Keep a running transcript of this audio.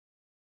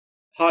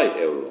Hi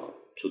everyone,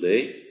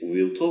 today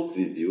we will talk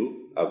with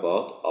you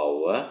about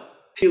our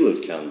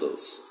pillar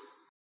candles.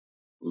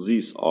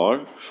 These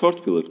are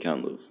short pillar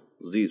candles.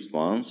 These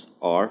ones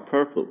are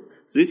purple.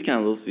 These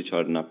candles, which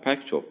are in a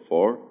package of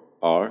 4,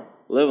 are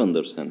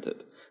lavender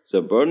scented.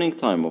 The burning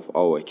time of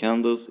our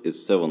candles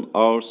is 7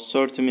 hours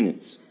 30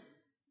 minutes.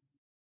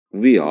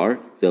 We are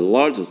the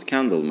largest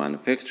candle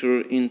manufacturer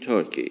in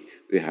Turkey.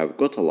 We have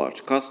got a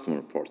large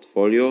customer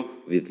portfolio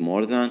with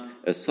more than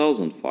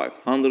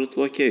 1,500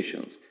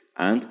 locations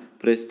and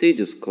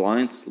prestigious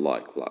clients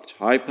like large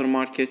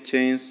hypermarket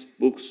chains,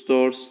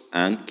 bookstores,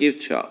 and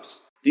gift shops.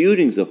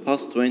 During the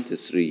past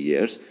 23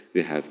 years,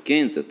 we have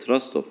gained the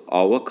trust of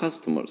our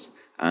customers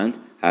and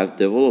have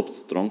developed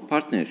strong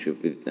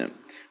partnership with them.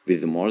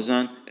 With more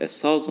than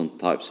 1,000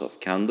 types of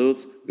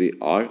candles, we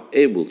are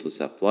able to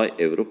supply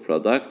every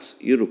product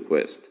you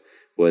request,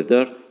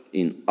 whether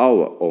in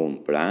our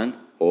own brand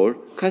or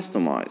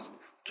customized.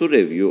 To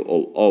review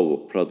all our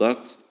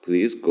products,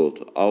 please go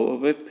to our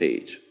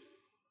webpage.